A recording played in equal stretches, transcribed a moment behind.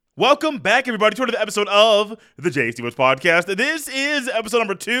Welcome back, everybody, to another episode of the JC Woods Podcast. This is episode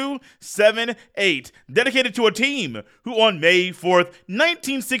number 278, dedicated to a team who on May 4th,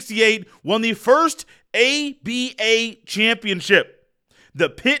 1968, won the first ABA championship, the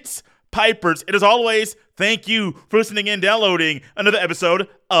Pitts Pipers. It is always thank you for listening and downloading another episode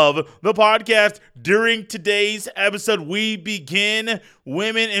of the podcast. During today's episode, we begin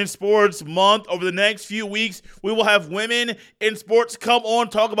Women in Sports Month. Over the next few weeks, we will have women in sports come on,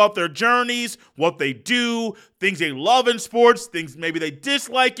 talk about their journeys, what they do, things they love in sports, things maybe they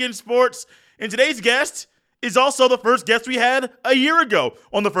dislike in sports. And today's guest is also the first guest we had a year ago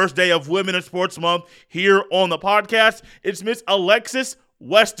on the first day of Women in Sports Month here on the podcast. It's Miss Alexis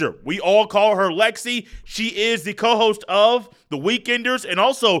Wester. We all call her Lexi. She is the co-host of The Weekenders and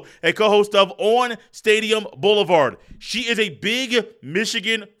also a co-host of On Stadium Boulevard. She is a big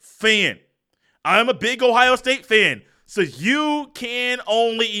Michigan fan. I'm a big Ohio State fan. So you can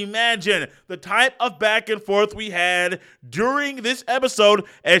only imagine the type of back and forth we had during this episode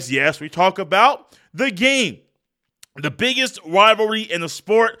as, yes, we talk about the game. The biggest rivalry in the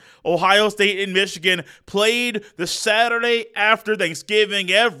sport, Ohio State and Michigan, played the Saturday after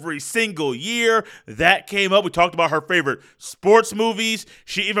Thanksgiving every single year. That came up. We talked about her favorite sports movies.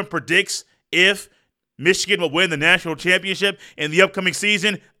 She even predicts if Michigan will win the national championship in the upcoming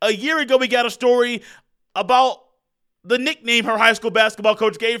season. A year ago, we got a story about the nickname her high school basketball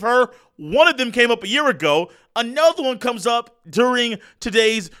coach gave her. One of them came up a year ago. Another one comes up during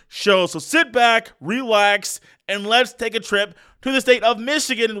today's show. So sit back, relax, and let's take a trip to the state of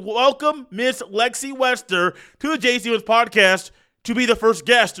Michigan and welcome Miss Lexi Wester to the JC Woods Podcast to be the first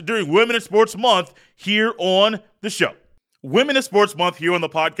guest during Women in Sports Month here on the show. Women in Sports Month here on the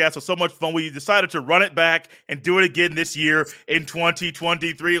podcast was so much fun. We decided to run it back and do it again this year in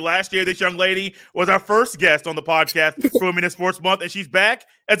 2023. Last year, this young lady was our first guest on the podcast for Women in Sports Month, and she's back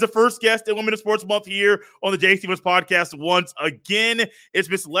as the first guest in Women in Sports Month here on the JC Woods Podcast once again. It's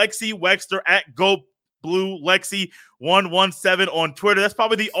Miss Lexi Wexter at Go Blue Lexi 117 on Twitter. That's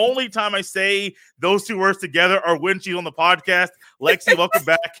probably the only time I say those two words together are when she's on the podcast. Lexi, welcome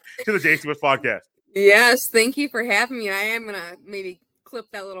back to the JC Woods Podcast. Yes, thank you for having me. I am gonna maybe clip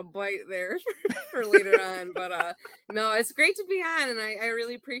that little bite there for later on, but no, it's great to be on, and I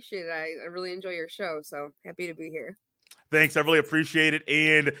really appreciate it. I really enjoy your show, so happy to be here. Thanks, I really appreciate it.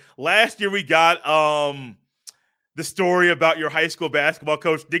 And last year we got the story about your high school basketball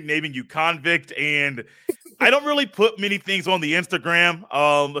coach nicknaming you convict, and I don't really put many things on the Instagram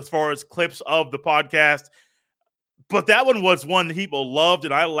as far as clips of the podcast. But that one was one people loved,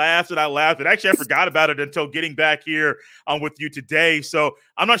 and I laughed. And actually, I forgot about it until getting back here with you today. So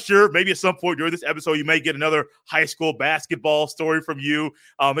I'm not sure. Maybe at some point during this episode, you may get another high school basketball story from you,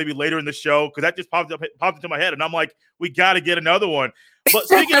 maybe later in the show, because that just popped into my head. And I'm like, we got to get another one. But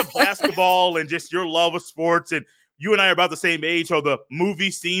speaking of basketball and just your love of sports, and you and I are about the same age, so the movie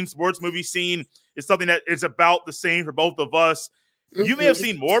scene, sports movie scene, is something that is about the same for both of us. You may have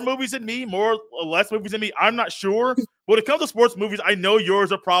seen more movies than me, more or less movies than me. I'm not sure. But when it comes to sports movies, I know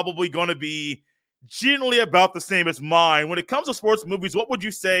yours are probably going to be generally about the same as mine. When it comes to sports movies, what would you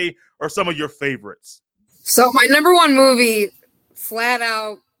say are some of your favorites? So my number one movie, flat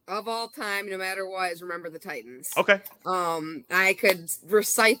out, of all time, no matter what, is Remember the Titans. Okay. I could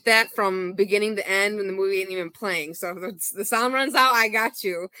recite that from beginning to end when the movie ain't even playing. So if the sound runs out, I got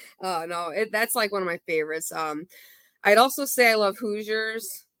you. That's like one of my favorites. I'd also say I love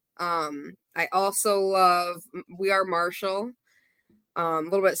Hoosiers. I also love We Are Marshall. A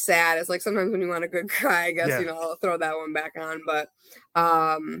little bit sad. It's like sometimes when you want a good cry, I guess, I'll throw that one back on. But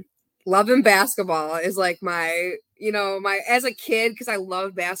Love and Basketball is like my as a kid, because I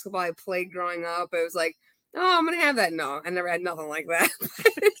loved basketball, I played growing up. It was like, oh, I'm going to have that. No, I never had nothing like that.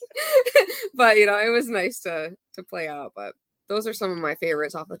 But, it was nice to play out. But those are some of my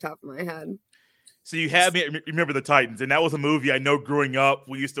favorites off the top of my head. So you had me Remember the Titans, and that was a movie I know growing up.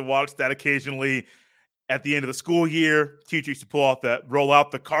 We used to watch that occasionally at the end of the school year. Teacher used to roll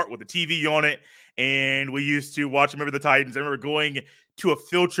out the cart with the TV on it, and we used to watch Remember the Titans. I remember going to a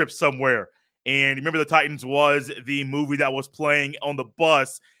field trip somewhere, and Remember the Titans was the movie that was playing on the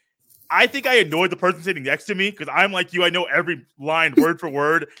bus. I think I annoyed the person sitting next to me because I'm like you. I know every line word for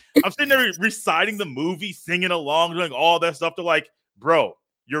word. I'm sitting there reciting the movie, singing along, doing all that stuff. They're like, bro,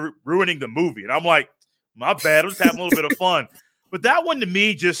 you're ruining the movie. And I'm like, my bad. I'm just having a little bit of fun. But that one to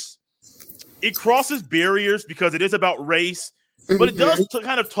me it crosses barriers because it is about race, but it does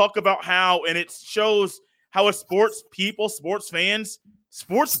kind of talk about how, and it shows how as sports fans,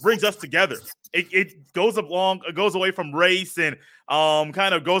 sports brings us together. It goes away from race and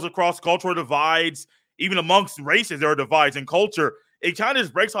kind of goes across cultural divides. Even amongst races, there are divides in culture. it kind of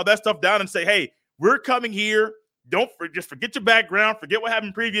just breaks all that stuff down and say, hey, we're coming here. Just forget your background, forget what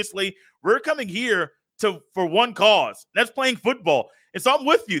happened previously. We're coming here for one cause. That's playing football. And so I'm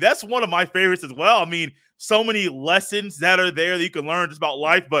with you. That's one of my favorites as well. I mean, so many lessons that are there that you can learn just about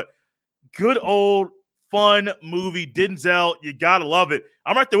life, but good old fun movie, Denzel. You gotta love it.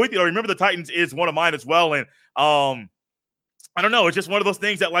 I'm right there with you. Remember the Titans is one of mine as well. And I don't know. It's just one of those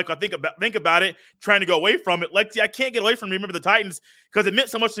things that, like, I think about it, trying to go away from it. Lexi, I can't get away from Remember the Titans because it meant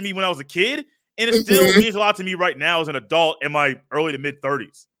so much to me when I was a kid, and it still means a lot to me right now as an adult in my early to mid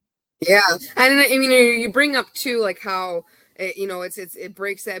 30s. Yeah, and I mean, you bring up too, like how it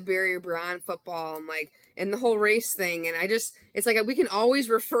breaks that barrier beyond football and and the whole race thing, and it's like we can always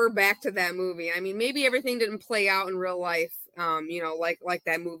refer back to that movie. I mean, maybe everything didn't play out in real life, like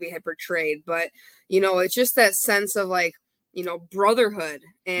that movie had portrayed, but it's just that sense of brotherhood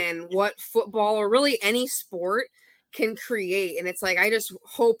and what football or really any sport can create. And it's like, I just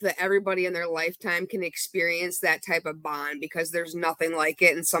hope that everybody in their lifetime can experience that type of bond, because there's nothing like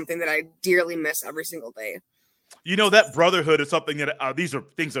it and something that I dearly miss every single day. That brotherhood is something that these are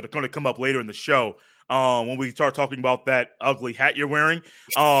things that are going to come up later in the show. When we start talking about that ugly hat you're wearing,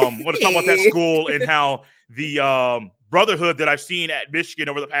 I want to talk about that school and how the brotherhood that I've seen at Michigan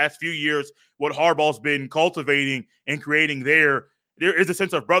over the past few years, what Harbaugh's been cultivating and creating there is a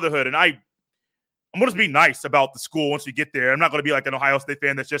sense of brotherhood. And I'm going to be nice about the school once we get there. I'm not going to be like an Ohio State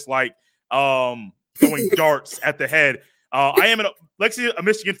fan that's just like throwing darts at the head. Lexi's a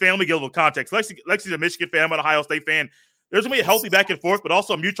Michigan fan. Let me give a little context. Lexi's a Michigan fan. I'm an Ohio State fan. There's going to be a healthy back and forth, but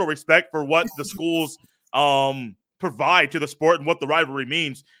also a mutual respect for what the schools provide to the sport and what the rivalry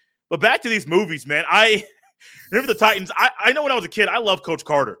means. But back to these movies, man. I remember the Titans. I know when I was a kid, I loved Coach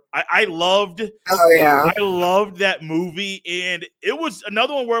Carter. I loved that movie. And it was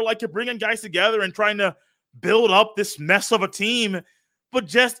another one where you're bringing guys together and trying to build up this mess of a team.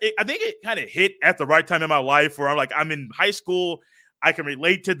 But I think it kind of hit at the right time in my life where I'm in high school. I can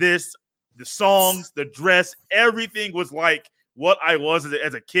relate to this. The songs, the dress, everything was like what I was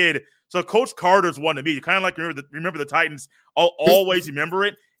as a kid. So Coach Carter's one to me. Kind of like remember the Titans. I'll always remember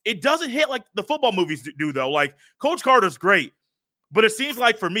it. It doesn't hit like the football movies do, though. Like, Coach Carter's great. But it seems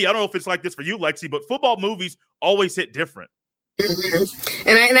like for me, I don't know if it's like this for you, Lexi, but football movies always hit different. Mm-hmm.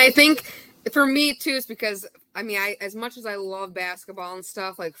 And I think for me, too, it's because, as much as I love basketball and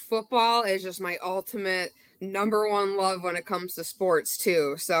stuff, football is just my ultimate number one love when it comes to sports,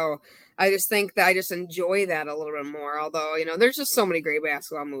 too. So I just think that I just enjoy that a little bit more. Although, there's just so many great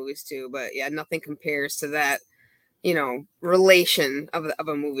basketball movies, too. But, yeah, nothing compares to that, relation of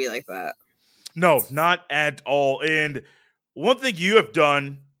a movie like that. No, not at all. And one thing you have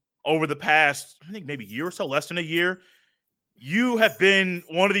done over the past, I think maybe year or so, less than a year, you have been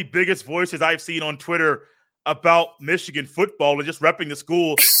one of the biggest voices I've seen on Twitter about Michigan football and just repping the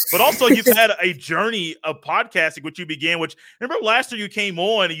school. But also you've had a journey of podcasting, which you began, which remember last year you came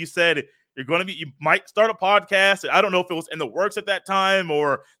on and you said you might start a podcast. I don't know if it was in the works at that time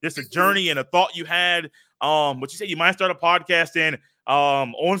or just a journey and a thought you had. But you said you might start a podcast and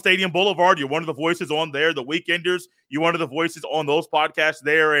on Stadium Boulevard. You're one of the voices on there. The Weekenders, you're one of the voices on those podcasts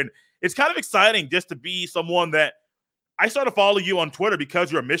there. And it's kind of exciting just to be someone that I started to follow you on Twitter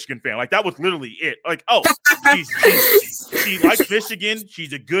because you're a Michigan fan. That was literally it. She likes Michigan.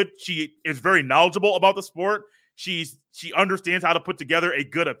 She is very knowledgeable about the sport. She understands how to put together a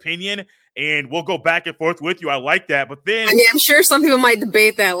good opinion, and we'll go back and forth with you. I like that. But then I'm sure some people might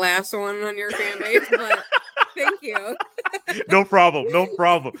debate that last one on your fan base, but thank you. No problem.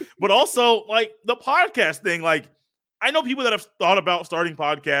 But also, the podcast thing, I know people that have thought about starting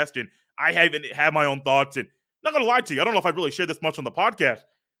podcasts, and I haven't had my own thoughts. And I'm not going to lie to you, I don't know if I've really shared this much on the podcast.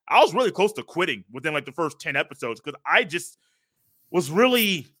 I was really close to quitting within the first 10 episodes because I just was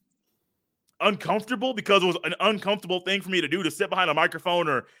really uncomfortable because it was an uncomfortable thing for me to do, to sit behind a microphone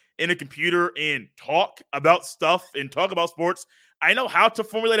or in a computer and talk about stuff and talk about sports. I know how to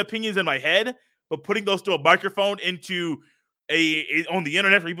formulate opinions in my head, but putting those to a microphone into on the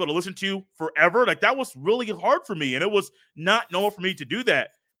internet for people to listen to forever, that was really hard for me. And it was not normal for me to do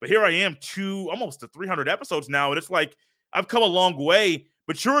that. But here I am almost to 300 episodes now. And it's I've come a long way,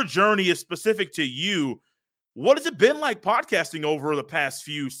 but your journey is specific to you. What has it been like podcasting over the past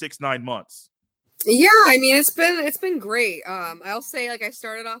 6-9 months? Yeah, it's been great. I'll say I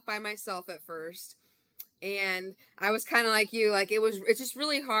started off by myself at first, and I was kind of like you. It's just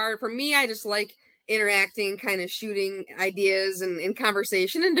really hard for me. I just like interacting, kind of shooting ideas and in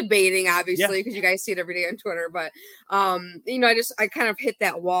conversation and debating, obviously, because you guys see it every day on Twitter. But I kind of hit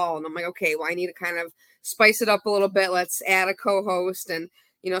that wall, and I'm like, okay, well, I need to kind of spice it up a little bit. Let's add a co-host, and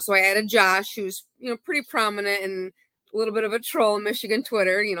so I added Josh, who's pretty prominent and a little bit of a troll on Michigan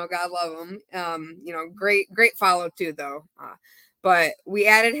Twitter. God love him. Great follow too though. But we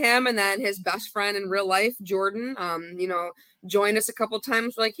added him, and then his best friend in real life, Jordan, joined us a couple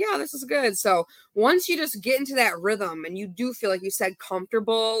times. We're like, yeah, this is good. So once you just get into that rhythm and you do feel, like you said,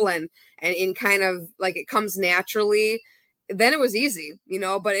 comfortable and in kind of like it comes naturally, then it was easy,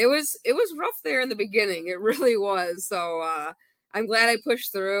 but it was rough there in the beginning. It really was. So I'm glad I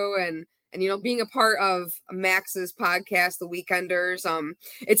pushed through, and being a part of Max's podcast, The Weekenders,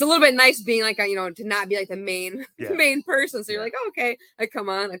 it's a little bit nice being like, to not be like the main person. So you're like, oh, okay, I come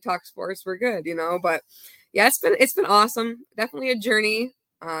on, I talk sports, we're good, but yeah, it's been awesome. Definitely a journey.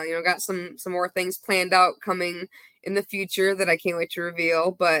 Got some more things planned out coming in the future that I can't wait to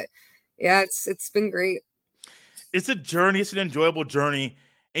reveal. But yeah, it's been great. It's a journey. It's an enjoyable journey.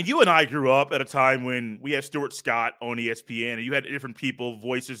 And you and I grew up at a time when we had Stuart Scott on ESPN, and you had different people,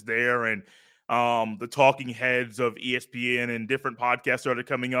 voices there, and the talking heads of ESPN and different podcasts started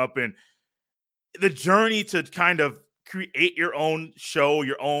coming up. And the journey to kind of create your own show,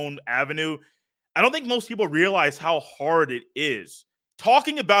 your own avenue, I don't think most people realize how hard it is.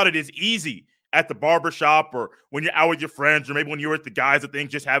 Talking about it is easy at the barbershop or when you're out with your friends, or maybe when you're with the guys at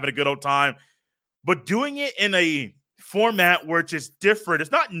things, just having a good old time. But doing it in a format where it's just different,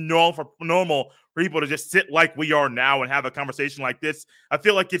 it's not normal for people to just sit like we are now and have a conversation like this. I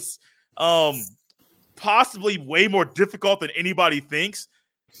feel like it's possibly way more difficult than anybody thinks.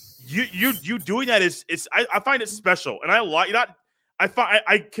 You doing that is I find it special, and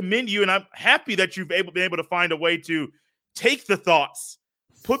I commend you, and I'm happy that you've been able to find a way to take the thoughts,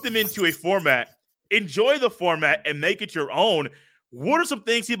 put them into a format, enjoy the format, and make it your own. What are some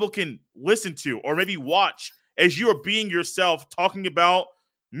things people can listen to or maybe watch as you are being yourself, talking about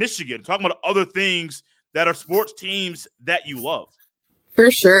Michigan, talking about other things that are sports teams that you love? For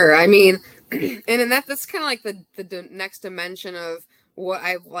sure. I mean, and that's kind of like the next dimension of what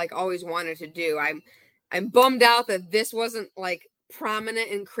I've like always wanted to do. I'm bummed out that this wasn't like prominent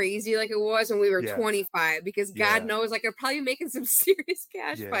and crazy like it was when we were 25, because God knows, like, I'm probably making some serious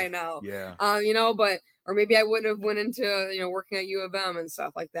cash by now. But or maybe I wouldn't have went into working at U of M and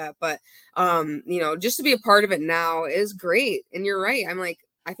stuff like that. But just to be a part of it now is great. And you're right. I'm like,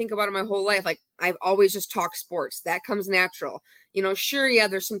 I think about it my whole life. Like, I've always just talked sports. That comes natural. Sure, yeah,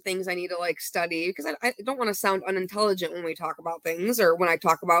 there's some things I need to like study, because I don't want to sound unintelligent when we talk about things, or when I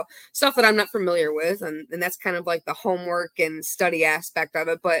talk about stuff that I'm not familiar with. And that's kind of like the homework and study aspect of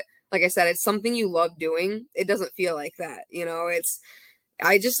it. But like I said, it's something you love doing. It doesn't feel like that.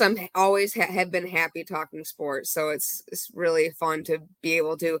 I'm always have been happy talking sports. So it's really fun to be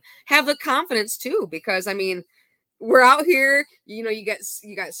able to have the confidence too, because I mean, we're out here, you got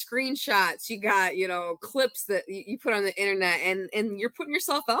screenshots, you got, clips that you put on the internet, and you're putting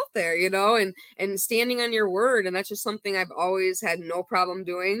yourself out there, and standing on your word. And that's just something I've always had no problem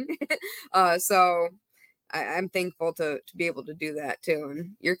doing. So I'm thankful to be able to do that too.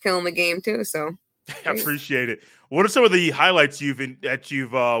 And you're killing the game too. So I appreciate it. What are some of the highlights you've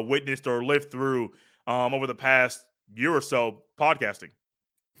witnessed or lived through over the past year or so podcasting?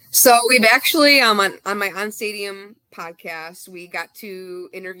 So we've actually on my On Stadium podcast, we got to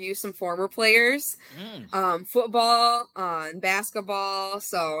interview some former players, football, and basketball.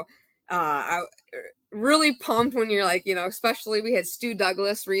 So I really pumped when you're like, especially we had Stu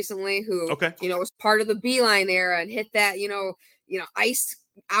Douglas recently, who was part of the Beeline era and hit that, ice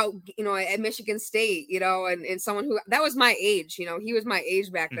out, at Michigan State, and someone who that was my age, he was my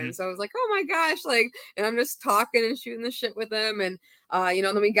age back then. So I was like, oh my gosh, like, and I'm just talking and shooting the shit with him. And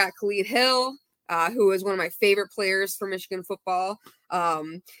then we got Khalid Hill, who is one of my favorite players for Michigan football.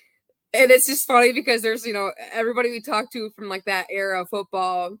 And it's just funny because there's, everybody we talk to from like that era of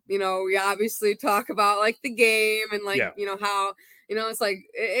football, we obviously talk about like the game and like, how, it's like,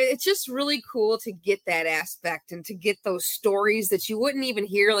 it's just really cool to get that aspect and to get those stories that you wouldn't even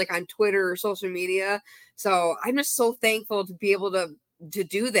hear like on Twitter or social media. So I'm just so thankful to be able to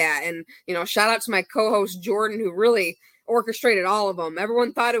do that. And, shout out to my co-host Jordan, who really orchestrated all of them.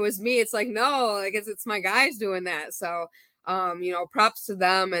 Everyone thought it was me. It's like, no, I guess it's my guys doing that. So, props to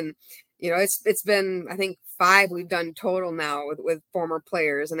them. And, it's been, I think 5 we've done total now with former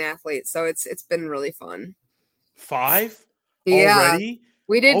players and athletes. So it's been really fun. 5 yeah. already?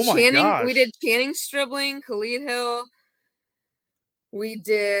 We did Channing Stribling, Khalid Hill. We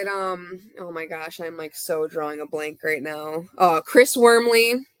did, oh my gosh, I'm like so drawing a blank right now. Chris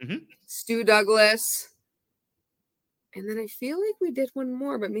Wormley, Stu Douglas. And then I feel like we did one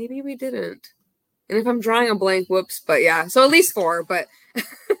more, but maybe we didn't. And if I'm drawing a blank, whoops. But yeah, so at least 4. But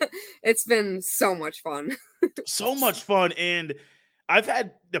it's been so much fun. So much fun. And I've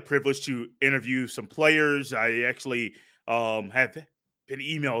had the privilege to interview some players. I actually have been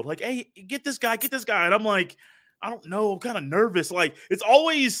emailed like, hey, get this guy. And I'm like, I don't know. I'm kind of nervous. Like, it's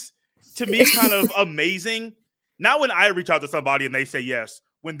always, to me, kind of amazing. Now when I reach out to somebody and they say yes,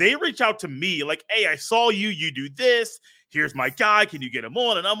 when they reach out to me, like, hey, I saw you do this. Here's my guy. Can you get him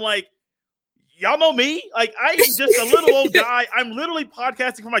on? And I'm like, y'all know me. Like, I am just a little old guy. I'm literally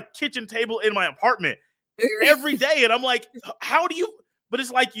podcasting from my kitchen table in my apartment every day. And I'm like, how do you? But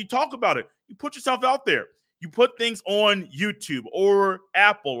it's like you talk about it. You put yourself out there. You put things on YouTube or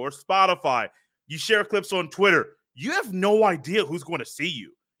Apple or Spotify. You share clips on Twitter. You have no idea who's going to see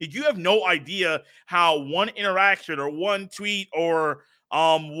you. You have no idea how one interaction or one tweet or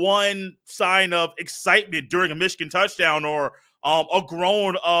one sign of excitement during a Michigan touchdown or a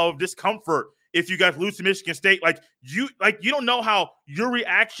groan of discomfort if you guys lose to Michigan State. Like you don't know how your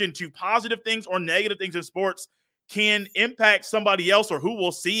reaction to positive things or negative things in sports can impact somebody else or who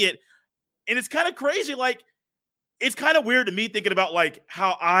will see it. And it's kind of crazy. Like, it's kind of weird to me thinking about like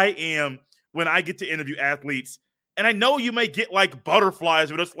how I am when I get to interview athletes. And I know you may get like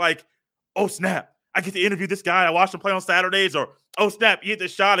butterflies, but it's like, oh snap, I get to interview this guy. I watch him play on Saturdays, or oh snap, he hit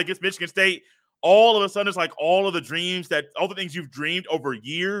this shot against Michigan State. All of a sudden, it's like all of the dreams all the things you've dreamed over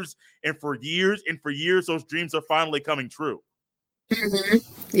years and for years, those dreams are finally coming true. Mm-hmm.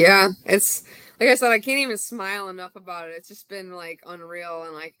 Yeah, it's like I said, I can't even smile enough about it. It's just been like unreal,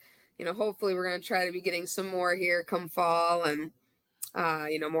 and like, hopefully we're gonna try to be getting some more here come fall, and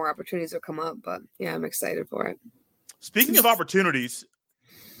more opportunities will come up. But yeah, I'm excited for it. Speaking of opportunities,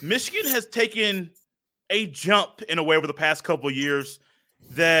 Michigan has taken a jump in a way over the past couple of years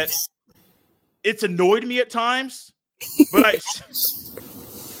that it's annoyed me at times, but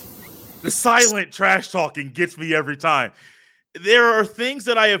the silent trash talking gets me every time. There are things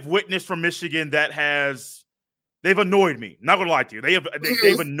that I have witnessed from Michigan that they've annoyed me. Not gonna lie to you,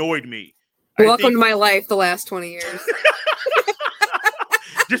 they've annoyed me. Welcome to my life the last 20 years.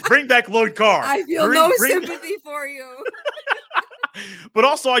 Just bring back Lloyd Carr. I feel no sympathy for you. But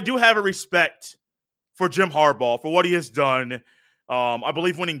also, I do have a respect for Jim Harbaugh for what he has done. I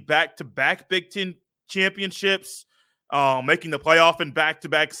believe winning back-to-back Big Ten championships, making the playoff in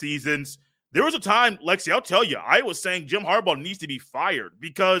back-to-back seasons. There was a time, Lexi, I'll tell you, I was saying Jim Harbaugh needs to be fired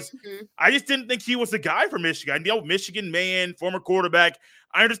because I just didn't think he was the guy for Michigan. I know Michigan man, former quarterback.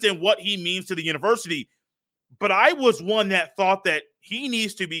 I understand what he means to the university. But I was one that thought that he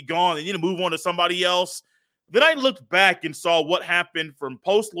needs to be gone. They need to move on to somebody else. Then I looked back and saw what happened from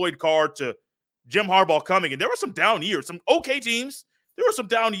post-Lloyd Carr to Jim Harbaugh coming. And there were some down years, some okay teams. There were some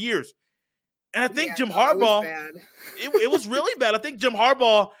down years. And I think Jim Harbaugh, it was really bad. I think Jim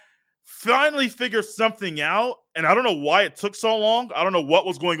Harbaugh finally figured something out. And I don't know why it took so long. I don't know what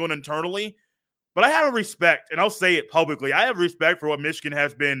was going on internally. But I have a respect, and I'll say it publicly. I have respect for what Michigan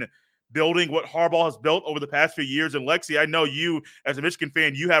has been building, what Harbaugh has built over the past few years. And Lexi, I know you, as a Michigan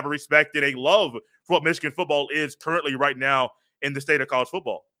fan, you have a respect and a love for what Michigan football is currently right now in the state of college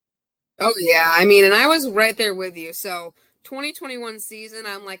football. Oh, yeah. I mean, and I was right there with you. So 2021 season,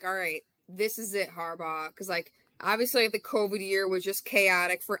 I'm like, all right, this is it, Harbaugh. Because, like, obviously the COVID year was just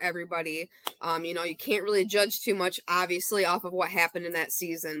chaotic for everybody. You can't really judge too much, obviously, off of what happened in that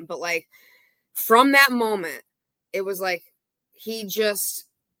season. But, like, from that moment, it was like he just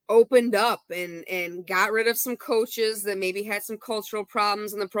opened up and got rid of some coaches that maybe had some cultural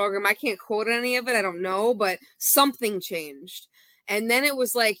problems in the program. I can't quote any of it. I don't know, but something changed. And then it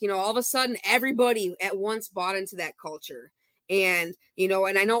was like, all of a sudden everybody at once bought into that culture. And,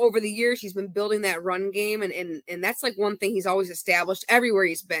 and I know over the years he's been building that run game and that's like one thing he's always established everywhere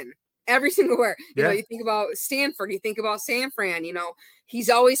he's been. Every single where, you think about Stanford, you think about San Fran, he's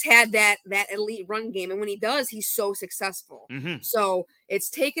always had that elite run game. And when he does, he's so successful. Mm-hmm. So it's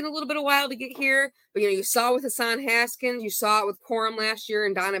taken a little bit of while to get here. But, you saw it with Hassan Haskins. You saw it with Corum last year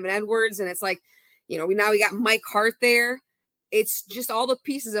and Donovan Edwards. And it's like, we got Mike Hart there. It's just all the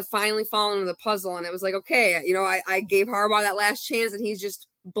pieces have finally fallen into the puzzle. And it was like, okay, I gave Harbaugh that last chance and he's just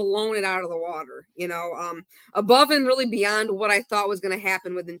blown it out of the water, above and really beyond what I thought was going to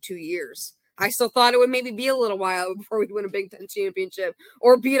happen within 2 years. I still thought it would maybe be a little while before we'd win a Big Ten championship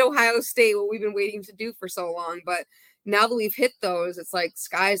or beat Ohio State, what we've been waiting to do for so long. But now that we've hit those, it's like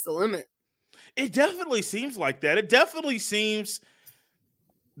sky's the limit. It definitely seems like that. It definitely seems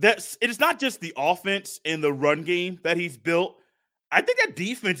that it's not just the offense and the run game that he's built. I think that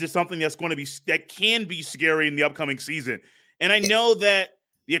defense is something that can be scary in the upcoming season. And I know that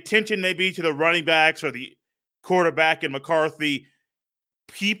the attention may be to the running backs or the quarterback and McCarthy.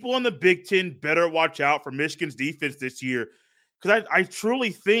 People in the Big Ten better watch out for Michigan's defense this year because I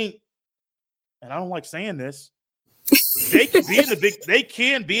truly think, and I don't like saying this, They can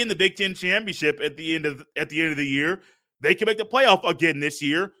be in the Big Ten championship at the end of the year. They can make the playoff again this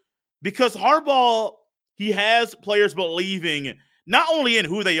year because Harbaugh, he has players believing not only in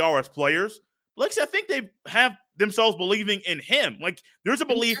who they are as players, but Lexi, I think they have themselves believing in him. Like there's a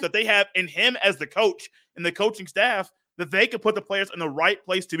belief that they have in him as the coach and the coaching staff that they can put the players in the right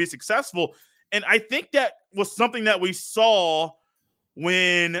place to be successful. And I think that was something that we saw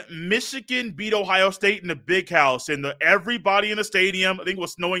when Michigan beat Ohio State in the Big House, and everybody in the stadium, I think it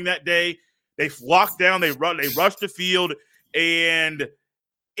was snowing that day, they flocked down, they rushed the field, and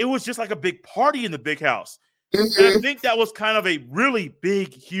it was just like a big party in the Big House. Mm-hmm. And I think that was kind of a really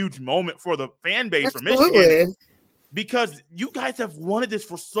big, huge moment for the fan base for Michigan, because you guys have wanted this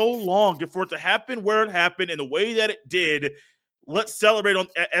for so long, and for it to happen where it happened in the way that it did. Let's celebrate on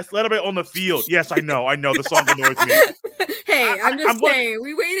the field. Yes, I know. The song annoys me. Hey, I'm just saying,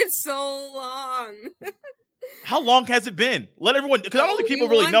 we waited so long. How long has it been? Let everyone, because I don't think people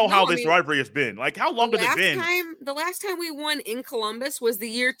really know how this rivalry has been. Like, how long has it been? The last time we won in Columbus was the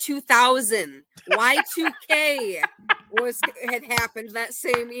year 2000. Y2K had happened that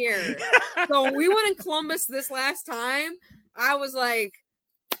same year. So we won in Columbus this last time. I was like,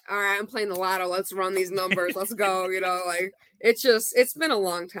 all right, I'm playing the lotto. Let's run these numbers. Let's go. It's been a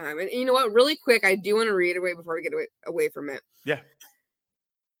long time. And you know what? Really quick, I do want to reiterate before we get away from it. Yeah.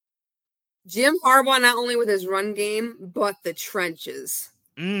 Jim Harbaugh, not only with his run game, but the trenches.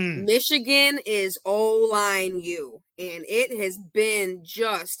 Michigan is O-line U, and it has been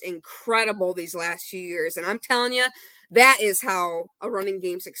just incredible these last few years. And I'm telling you, that is how a running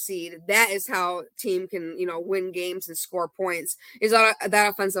game succeed. That is how a team can, win games and score points, is that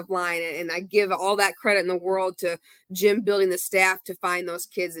offensive line. And I give all that credit in the world to Jim building the staff to find those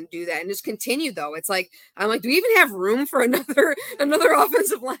kids and do that and just continue, though. It's like, I'm like, do we even have room for another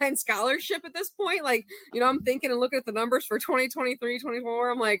offensive line scholarship at this point? Like, I'm thinking and looking at the numbers for 2023, 24.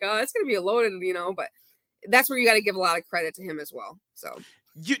 I'm like, it's going to be loaded, but that's where you got to give a lot of credit to him as well. So,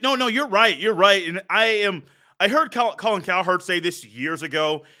 you're right. You're right. And I heard Colin Cowherd say this years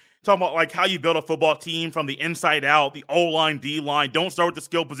ago, talking about like how you build a football team from the inside out, the O-line, D-line. Don't start with the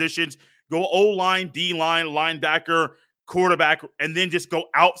skill positions. Go O-line, D-line, linebacker, quarterback, and then just go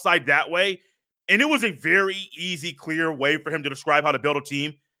outside that way. And it was a very easy, clear way for him to describe how to build a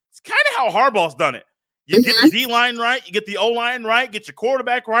team. It's kind of how Harbaugh's done it. You get the D-line right, you get the O-line right, get your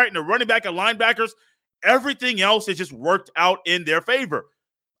quarterback right, and the running back and linebackers. Everything else has just worked out in their favor.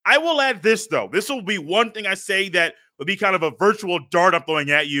 I will add this, though. This will be one thing I say that would be kind of a virtual dart I'm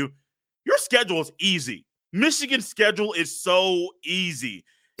throwing at you. Your schedule is easy. Michigan's schedule is so easy.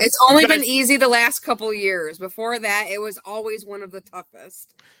 It's only been easy the last couple of years. Before that, it was always one of the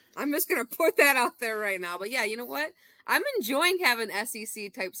toughest. I'm just going to put that out there right now. But yeah, you know what? I'm enjoying having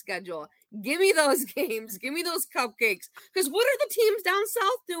SEC type schedule. Give me those games. Give me those cupcakes. Because what are the teams down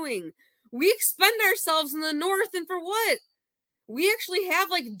south doing? We expend ourselves in the north, and for what? We actually have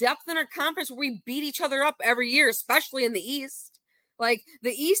like depth in our conference where we beat each other up every year, especially in the East. Like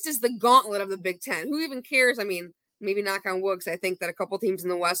the East is the gauntlet of the Big Ten. Who even cares? I mean, maybe knock on wood, because I think that a couple teams in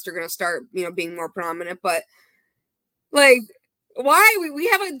the West are going to start, being more prominent. But like, why we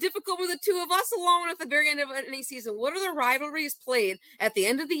have a difficult with the two of us alone at the very end of any season? What are the rivalries played at the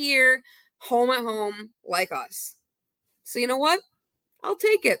end of the year, home at home, like us? So you know what? I'll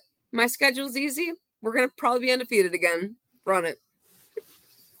take it. My schedule's easy. We're going to probably be undefeated again. Run it.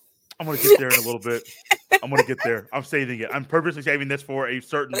 I'm going to get there in a little bit. I'm going to get there. I'm saving it. I'm purposely saving this for a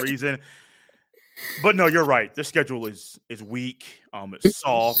certain reason. But no, you're right. The schedule is weak. It's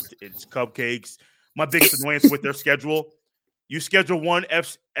soft. It's cupcakes. My biggest annoyance with their schedule, you schedule one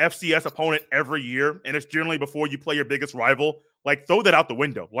FCS opponent every year, and it's generally before you play your biggest rival. Like, throw that out the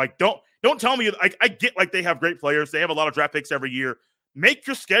window. Like, don't tell me. I get like they have great players. They have a lot of draft picks every year. Make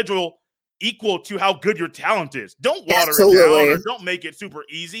your schedule equal to how good your talent is. Don't water it down, or don't make it super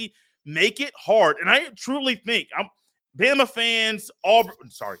easy. Make it hard. And I truly think Bama fans,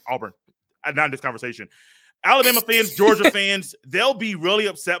 Auburn, not in this conversation. Alabama fans, Georgia fans, they'll be really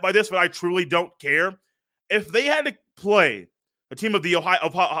upset by this, but I truly don't care. If they had to play a team of the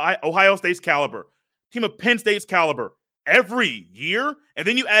Ohio State's caliber, team of Penn State's caliber every year, and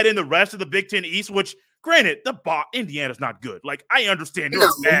then you add in the rest of the Big Ten East, which granted, Indiana's not good. Like, I understand there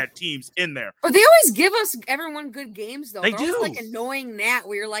are bad teams in there. But they always give everyone good games, though. They're do. Like annoying Nat,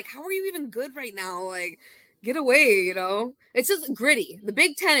 where you're like, how are you even good right now? Like, get away, It's just gritty. The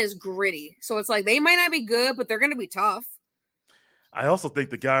Big Ten is gritty. So it's like, they might not be good, but they're going to be tough. I also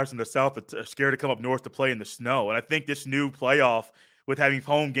think the guys in the South are scared to come up north to play in the snow. And I think this new playoff with having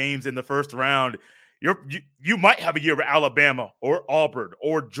home games in the first round, you might have a year with Alabama or Auburn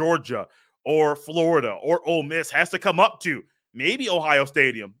or Georgia or Florida or Ole Miss has to come up to. Maybe Ohio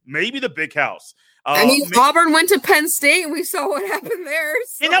Stadium, maybe the Big House. I mean, Auburn went to Penn State, and we saw what happened there.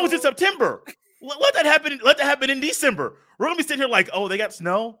 So. And that was in September. Let that happen. Let that happen in December. We're gonna be sitting here like, oh, they got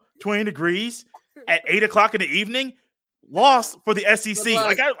snow, 20 degrees at 8 o'clock in the evening. Loss for the SEC.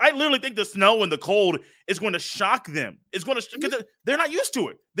 Like I literally think the snow and the cold is going to shock them. It's going to because they're not used to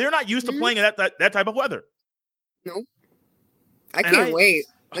it. They're not used to playing in that type of weather. Nope. I can't wait.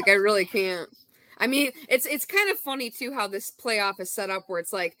 Like I really can't. I mean, it's kind of funny too how this playoff is set up where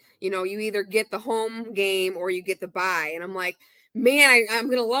it's like, you either get the home game or you get the bye. And I'm like, man, I'm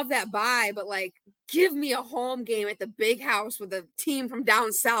gonna love that bye, but like give me a home game at the Big House with a team from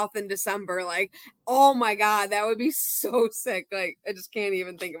down south in December. Like, oh my God, that would be so sick. Like, I just can't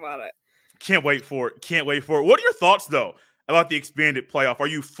even think about it. Can't wait for it. Can't wait for it. What are your thoughts though about the expanded playoff? Are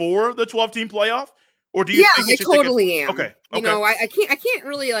you for the 12-team playoff? Or do you think I totally am. Okay. I can't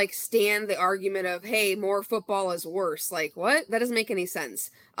really like stand the argument of, hey, more football is worse. Like, what? That doesn't make any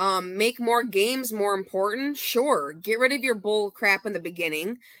sense. Make more games more important. Sure. Get rid of your bull crap in the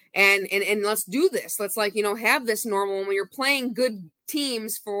beginning and let's do this. Let's have this normal when you're playing good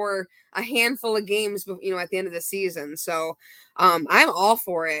teams for a handful of games, at the end of the season. So I'm all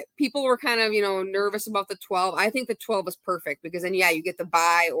for it. People were kind of, nervous about the 12. I think the 12 is perfect because then, you get the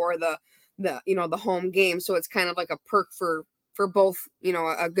bye or the home game. So it's kind of like a perk for both,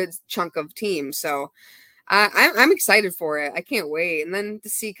 a good chunk of teams. So I'm excited for it. I can't wait. And then to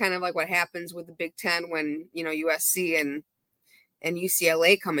see kind of like what happens with the Big Ten when, USC and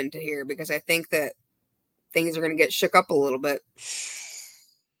UCLA come into here, because I think that things are going to get shook up a little bit.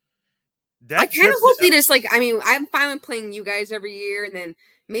 I kind of hope they just I'm fine with playing you guys every year and then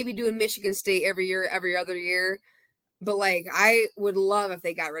maybe doing Michigan State every year, every other year. But I would love if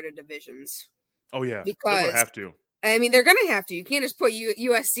they got rid of divisions. Oh yeah, because they're gonna have to. I mean, they're gonna have to. You can't just put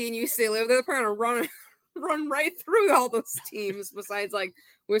USC and UCLA. They're probably gonna run right through all those teams. Besides like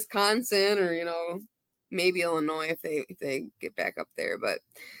Wisconsin or maybe Illinois if they get back up there. But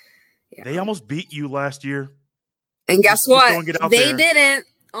yeah. They almost beat you last year. And guess what? They didn't.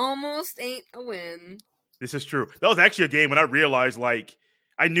 Almost ain't a win. This is true. That was actually a game when I realized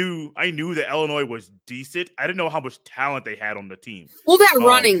I knew that Illinois was decent. I didn't know how much talent they had on the team. Well,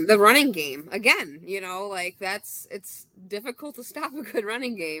 the running game again, it's difficult to stop a good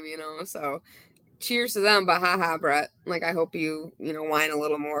running game, so cheers to them, but haha, Brett. I hope you whine a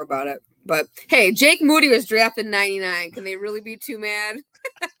little more about it. But hey, Jake Moody was drafted 99. Can they really be too mad?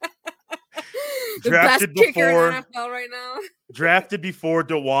 The drafted best kicker in NFL right now. Drafted before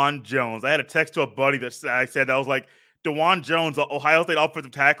DeJuan Jones. I had a text to a buddy that I said that was like, DeJuan Jones, the Ohio State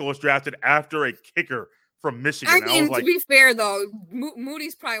offensive tackle, was drafted after a kicker from Michigan. I mean, to be fair, though,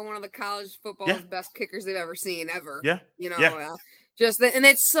 Moody's probably one of the college football's best kickers they've ever seen, ever. Yeah. And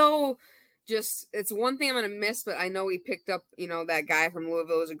it's so it's one thing I'm going to miss, but I know we picked up, that guy from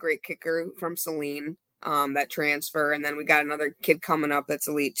Louisville was a great kicker from Saline, that transfer. And then we got another kid coming up that's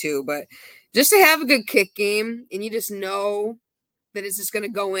elite too. But just to have a good kick game and you just know that it's just going to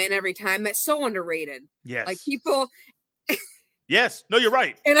go in every time, that's so underrated. Yes. Like people. Yes. No, you're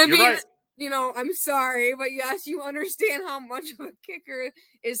right. And you're right. I'm sorry, but yes, you understand how much of a kicker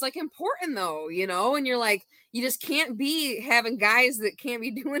is important though, and you're like, you just can't be having guys that can't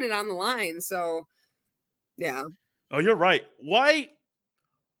be doing it on the line. So yeah. Oh, you're right. Why?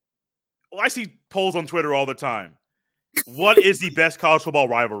 Well, I see polls on Twitter all the time. What is the best college football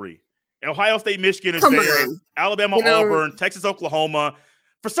rivalry? Ohio State, Michigan is there. Alabama, Auburn, Texas, Oklahoma.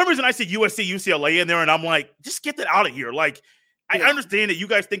 For some reason, I see USC, UCLA in there, and I'm like, just get that out of here. I understand that you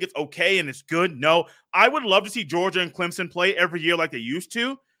guys think it's okay and it's good. No, I would love to see Georgia and Clemson play every year like they used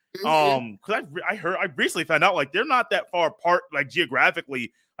to. Because I recently found out they're not that far apart,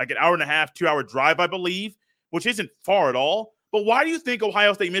 geographically, an hour and a half, 2 hour drive, I believe, which isn't far at all. But why do you think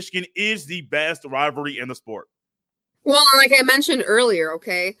Ohio State, Michigan is the best rivalry in the sport? Well, like I mentioned earlier,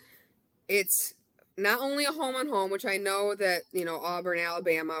 okay, it's not only a home and home, which I know that, Auburn,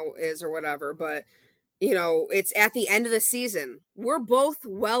 Alabama is or whatever, but, it's at the end of the season. We're both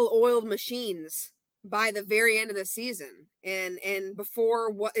well-oiled machines by the very end of the season. And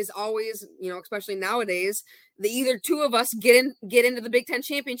before what is always, especially nowadays, either two of us get into the Big Ten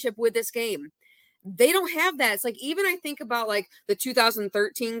championship with this game. They don't have that. It's even I think about the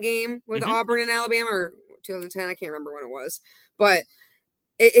 2013 game with Auburn and Alabama, or 2010, I can't remember when it was, but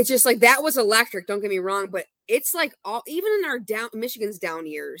it's just that was electric. Don't get me wrong, but it's even in our Michigan's down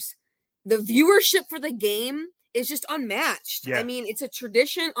years, the viewership for the game is just unmatched. Yeah. I mean, it's a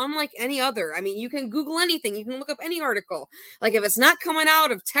tradition unlike any other. I mean, you can Google anything, you can look up any article. If it's not coming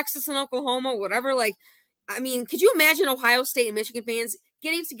out of Texas and Oklahoma, whatever. I mean, could you imagine Ohio State and Michigan fans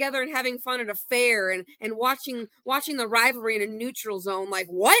getting together and having fun at a fair and watching the rivalry in a neutral zone. Like,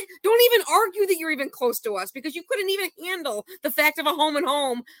 what? Don't even argue that you're even close to us because you couldn't even handle the fact of a home and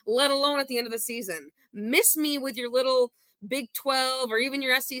home, let alone at the end of the season. Miss me with your little Big 12 or even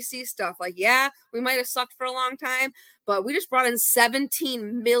your SEC stuff. Like, yeah, we might have sucked for a long time, but we just brought in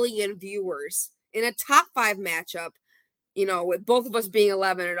 17 million viewers in a top 5 matchup, with both of us being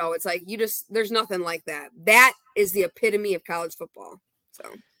 11-0. It's like, there's nothing like that. That is the epitome of college football. So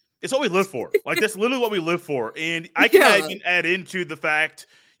it's what we live for. Like, that's literally what we live for. And I can add into the fact,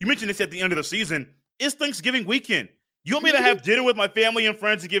 you mentioned this at the end of the season, it's Thanksgiving weekend. You want me to have dinner with my family and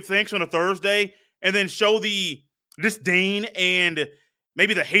friends to give thanks on a Thursday and then show the disdain and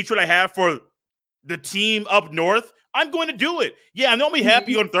maybe the hatred I have for the team up north? I'm going to do it. Yeah, I'm normally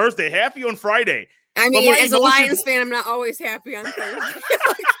happy on Thursday, happy on Friday. I mean, as a Lions fan, I'm not always happy on Thursday.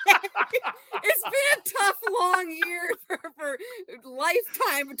 It's been a tough, long year for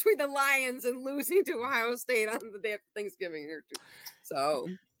lifetime between the Lions and losing to Ohio State on the day of Thanksgiving here too. So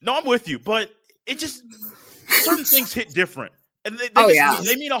no, I'm with you, but it just certain things hit different, and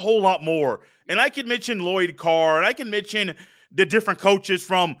they mean a whole lot more. And I can mention Lloyd Carr, and I can mention the different coaches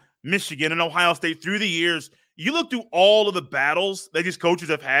from Michigan and Ohio State through the years. You look through all of the battles that these coaches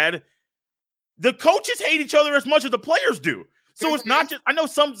have had. The coaches hate each other as much as the players do. So it's not just, I know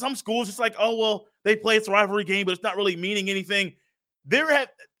some schools, it's like, oh, well, they play it's a rivalry game, but it's not really meaning anything.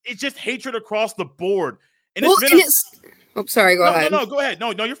 It's just hatred across the board. And go ahead. No, go ahead.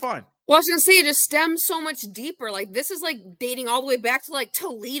 No, you're fine. Well, I was going to say, it just stems so much deeper. Like, this is like dating all the way back to like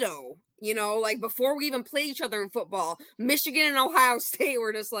Toledo, like before we even played each other in football. Michigan and Ohio State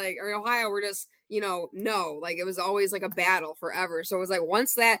were just like, or Ohio were just, no, like it was always like a battle forever. So it was like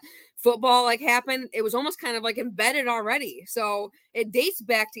once that football like happened, it was almost kind of like embedded already. So it dates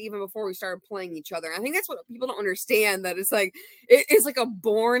back to even before we started playing each other. I think that's what people don't understand, that it's like, it's like a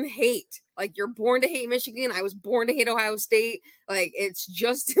born hate. Like, you're born to hate Michigan. I was born to hate Ohio State. Like, it's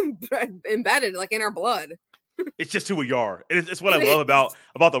just embedded like in our blood. It's just who we are. It's what I love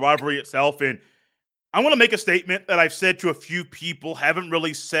about the rivalry itself. And I want to make a statement that I've said to a few people, haven't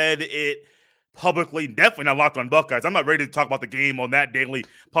really said it publicly, definitely not Locked on Buckeyes. I'm not ready to talk about the game on that daily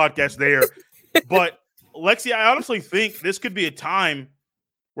podcast there. But, Lexi, I honestly think this could be a time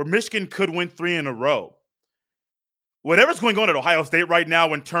where Michigan could win 3 in a row. Whatever's going on at Ohio State right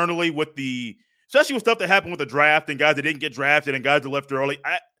now internally especially with stuff that happened with the draft and guys that didn't get drafted and guys that left early,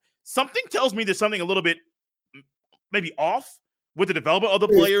 something tells me there's something a little bit maybe off with the development of the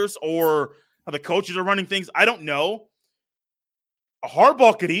players or how the coaches are running things. I don't know.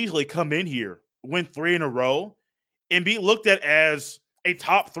 Harbaugh could easily come in here, win 3 in a row, and be looked at as a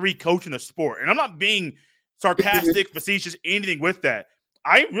top 3 coach in the sport. And I'm not being sarcastic, facetious, anything with that.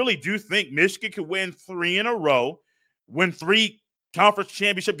 I really do think Michigan could win 3 in a row, win 3 conference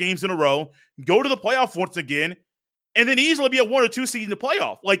championship games in a row, go to the playoff once again, and then easily be a 1 or 2 seed in the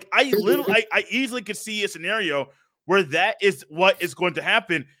playoff. Like, I easily could see a scenario where that is what is going to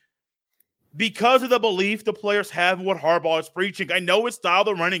happen because of the belief the players have in what Harbaugh is preaching. I know it's style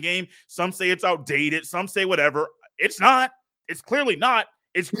the running game. Some say it's outdated. Some say whatever. It's not. It's clearly not.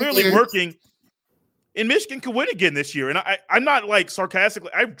 It's clearly working. And Michigan could win again this year. And I'm not like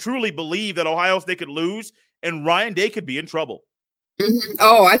sarcastically. I truly believe that Ohio State could lose and Ryan Day could be in trouble.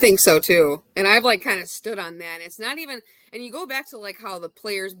 Oh, I think so too. And I've like kind of stood on that. It's not even, and you go back to like how the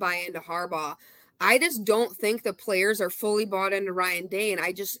players buy into Harbaugh. I just don't think the players are fully bought into Ryan Day. And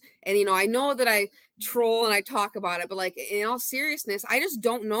I know that I troll and I talk about it, but like in all seriousness, I just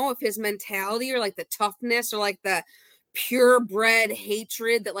don't know if his mentality or like the toughness or like the purebred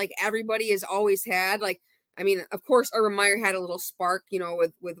hatred that like everybody has always had. Like, I mean, of course, Urban Meyer had a little spark,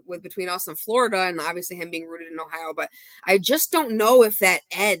 with between us and Florida, and obviously him being rooted in Ohio. But I just don't know if that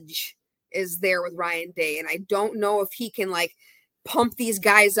edge is there with Ryan Day, and I don't know if he can like pump these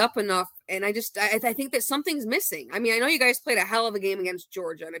guys up enough. And I think that something's missing. I mean, I know you guys played a hell of a game against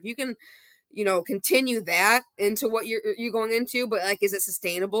Georgia, and if you can, continue that into what you're going into, but like, is it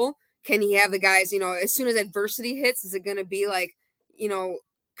sustainable? Can he have the guys, as soon as adversity hits, is it going to be like,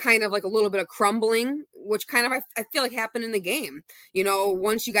 kind of like a little bit of crumbling, which kind of I feel like happened in the game.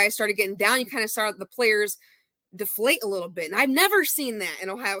 Once you guys started getting down, you kind of saw the players deflate a little bit. And I've never seen that in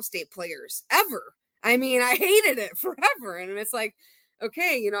Ohio State players ever. I mean, I hated it forever. And it's like,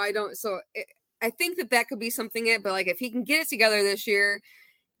 okay, I think that could be something, but like if he can get it together this year,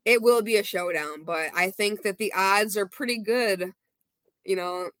 it will be a showdown. But I think that the odds are pretty good,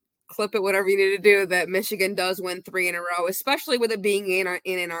 clip it, whatever you need to do, that Michigan does win 3 in a row, especially with it being in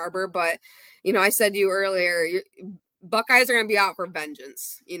Ann Arbor. But, I said to you earlier, Buckeyes are going to be out for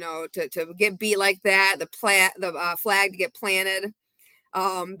vengeance, to get beat like that, the flag to get planted.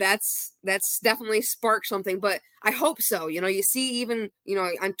 That's definitely sparked something, but I hope so. You see even,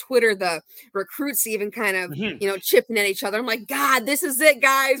 on Twitter, the recruits even kind of, chipping at each other. I'm like, God, this is it,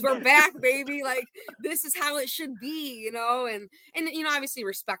 guys. We're back, baby. Like, this is how it should be, and obviously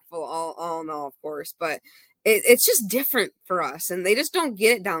respectful all in all, of course, but it's just different for us, and they just don't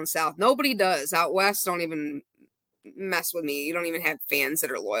get it down south. Nobody does. Out west don't even mess with me. You don't even have fans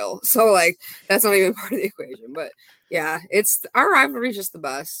that are loyal. So like that's not even part of the equation. But yeah, it's our rivalry is just the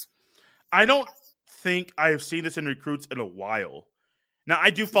best. I don't think I have seen this in recruits in a while. Now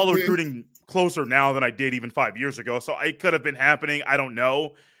I do follow recruiting closer now than I did even 5 years ago. So it could have been happening. I don't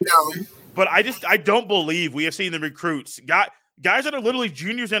know. No. But I don't believe we have seen the recruits guys that are literally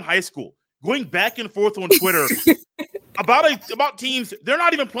juniors in high school going back and forth on Twitter about teams they're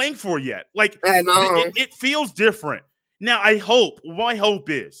not even playing for yet. Like, I know. It feels different. Now, my hope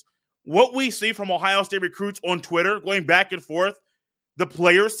is what we see from Ohio State recruits on Twitter going back and forth, the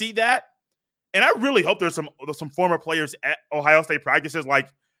players see that. And I really hope there's some former players at Ohio State practices like,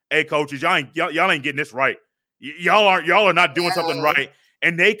 hey, coaches, y'all ain't getting this right. Y'all are not doing something right.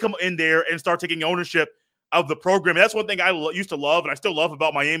 And they come in there and start taking ownership of the program. And that's one thing I used to love, and I still love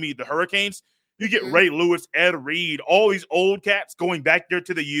about Miami, the Hurricanes. You get Ray Lewis, Ed Reed, all these old cats going back there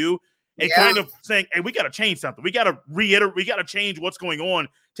to the U and kind of saying, hey, we got to change something. We got to reiterate. We got to change what's going on,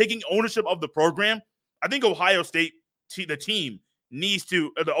 taking ownership of the program. I think Ohio State, the team, needs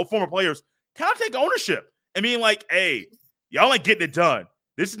to, the former players, kind of take ownership and being like, hey, y'all ain't getting it done.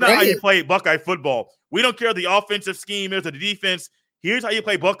 This is not how you play Buckeye football. We don't care what the offensive scheme is or the defense. Here's how you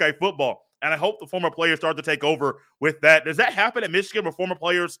play Buckeye football. And I hope the former players start to take over with that. Does that happen at Michigan where former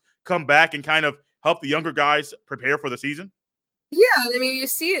players come back and kind of help the younger guys prepare for the season? Yeah, I mean, you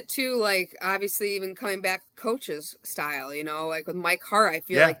see it too, like, obviously even coming back coaches style, like with Mike Hart, I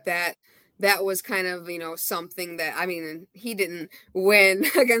feel like that was kind of, something that, I mean, he didn't win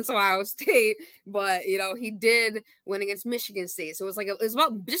against Ohio State, but, he did win against Michigan State. So it was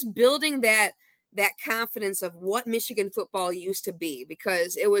about just building that confidence of what Michigan football used to be,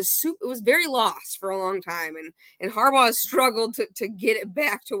 because it was very lost for a long time, and Harbaugh has struggled to get it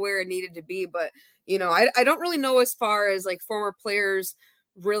back to where it needed to be. But I don't really know as far as like former players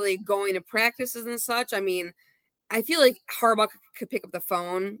really going to practices and such. I mean, I feel like Harbaugh could pick up the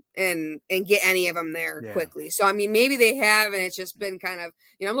phone and get any of them there quickly. So, I mean, maybe they have, and it's just been kind of,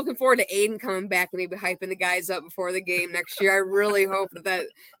 I'm looking forward to Aiden coming back and maybe hyping the guys up before the game next year. I really hope that's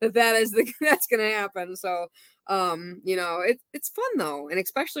going to happen. So, it's fun though. And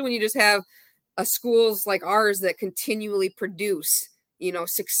especially when you just have schools like ours that continually produce,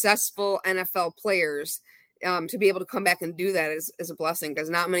 successful NFL players. To be able to come back and do that is a blessing, because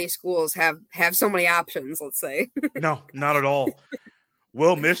not many schools have so many options, let's say. No, not at all.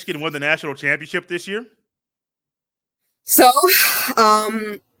 Will Michigan win the national championship this year? So,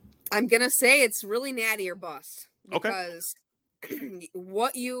 I'm going to say it's really natty or bust, because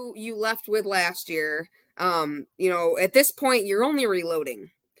what you left with last year, at this point, you're only reloading.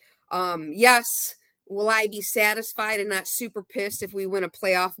 Yes, will I be satisfied and not super pissed if we win a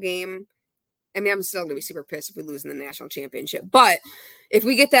playoff game? I mean, I'm still going to be super pissed if we lose in the national championship. But if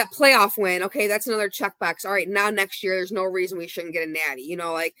we get that playoff win, okay, that's another checkbox. All right, now next year, there's no reason we shouldn't get a natty.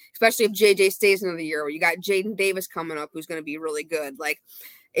 Like, especially if JJ stays another year. You got Jaden Davis coming up, who's going to be really good. Like,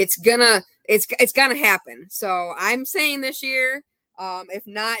 it's gonna happen. So I'm saying this year, if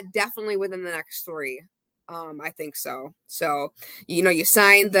not, definitely within the next 3. I think so. So, you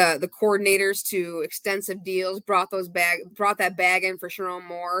signed the coordinators to extensive deals, brought that bag in for Sharon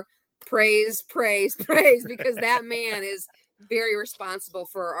Moore. Praise, because that man is very responsible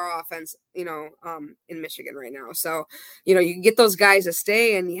for our offense, in Michigan right now. So, you get those guys to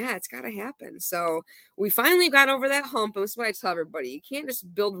stay, and it's got to happen. So we finally got over that hump. And that's what I tell everybody. You can't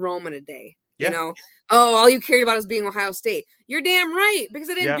just build Rome in a day. All you cared about is being Ohio State. You're damn right, because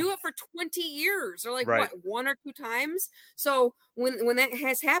I didn't do it for 20 years or what, 1 or 2 times. So when that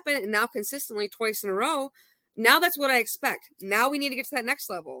has happened, and now consistently twice in a row, now that's what I expect. Now we need to get to that next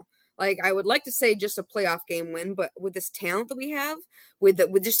level. Like, I would like to say just a playoff game win, but with this talent that we have,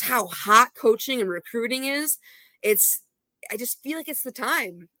 with just how hot coaching and recruiting is, I just feel like it's the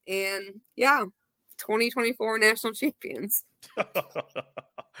time. And 2024 national champions.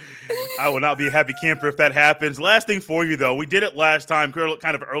 I will not be a happy camper if that happens. Last thing for you, though, we did it last time,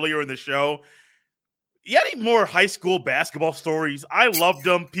 kind of earlier in the show. You had any more high school basketball stories? I loved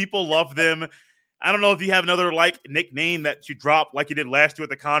them. People love them. I don't know if you have another nickname that you dropped like you did last year with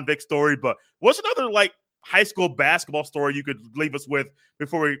the convict story, but what's another high school basketball story you could leave us with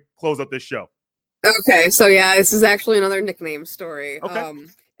before we close up this show? Okay, so this is actually another nickname story. Okay.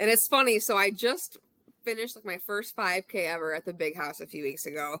 And it's funny. So I just finished like my first 5K ever at the big house a few weeks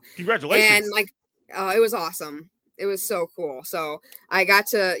ago. Congratulations. And like, it was awesome. It was so cool. So I got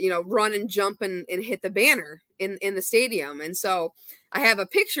to, run and jump and hit the banner in the stadium. And so I have a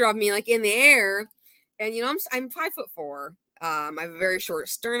picture of me like in the air, and I'm 5'4". I have a very short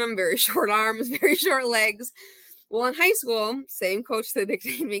sternum, very short arms, very short legs. Well, in high school, same coach that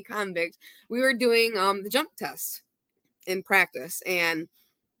nicknamed me Convict, we were doing the jump test in practice. And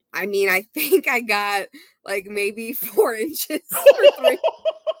I mean, I think I got like maybe 4 inches or 3.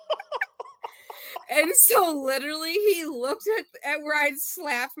 And so literally he looked at where I'd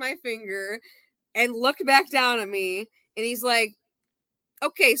slapped my finger and looked back down at me, and he's like,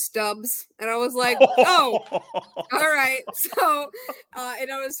 "Okay, Stubbs." And I was like, "Oh, all right." So, and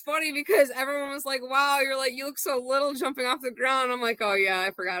it was funny because everyone was like, "Wow, you look so little jumping off the ground." I'm like, "Oh yeah,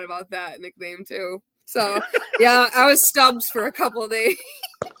 I forgot about that nickname too." So yeah, I was Stubbs for a couple of days.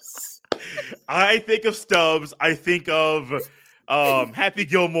 I think of Stubbs. I think of Happy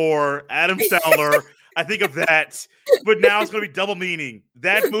Gilmore, Adam Sandler. I think of that. But now it's going to be double meaning.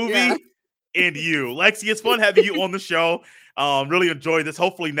 That movie and you. Lexi, it's fun having you on the show. Really enjoyed this.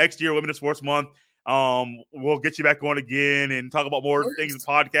 Hopefully next year, Women in Sports Month, we'll get you back on again and talk about more things in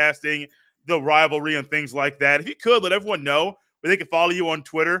podcasting, the rivalry and things like that. If you could, let everyone know where they can follow you on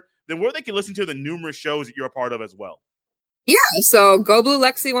Twitter, then where they can listen to the numerous shows that you're a part of as well. Yeah, so Go Blue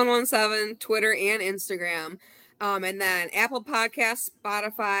Lexi 117, Twitter and Instagram. And then Apple Podcasts,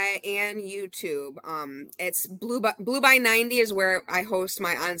 Spotify, and YouTube. It's Blue by 90 is where I host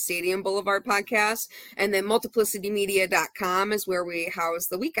my On Stadium Boulevard podcast. And then multiplicitymedia.com is where we house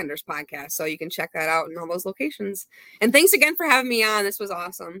the Weekenders podcast. So you can check that out in all those locations. And thanks again for having me on. This was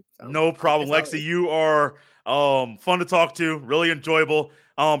awesome. So, no problem, Lexi. You are fun to talk to, really enjoyable.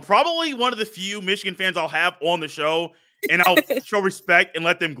 Probably one of the few Michigan fans I'll have on the show, and I'll show respect and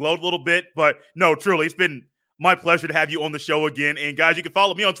let them gloat a little bit. But no, truly, it's been my pleasure to have you on the show again. And guys, you can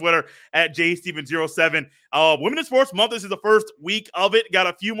follow me on Twitter at jsteven07. Women in Sports Month, this is the first week of it. Got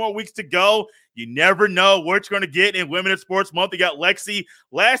a few more weeks to go. You never know what you're going to get in Women in Sports Month. We got Lexi.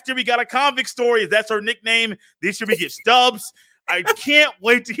 Last year, we got a convict story. That's her nickname. This year, we get Stubbs. I can't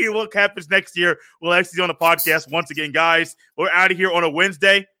wait to hear what happens next year with Lexi on the podcast once again, guys. We're out of here on a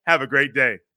Wednesday. Have a great day.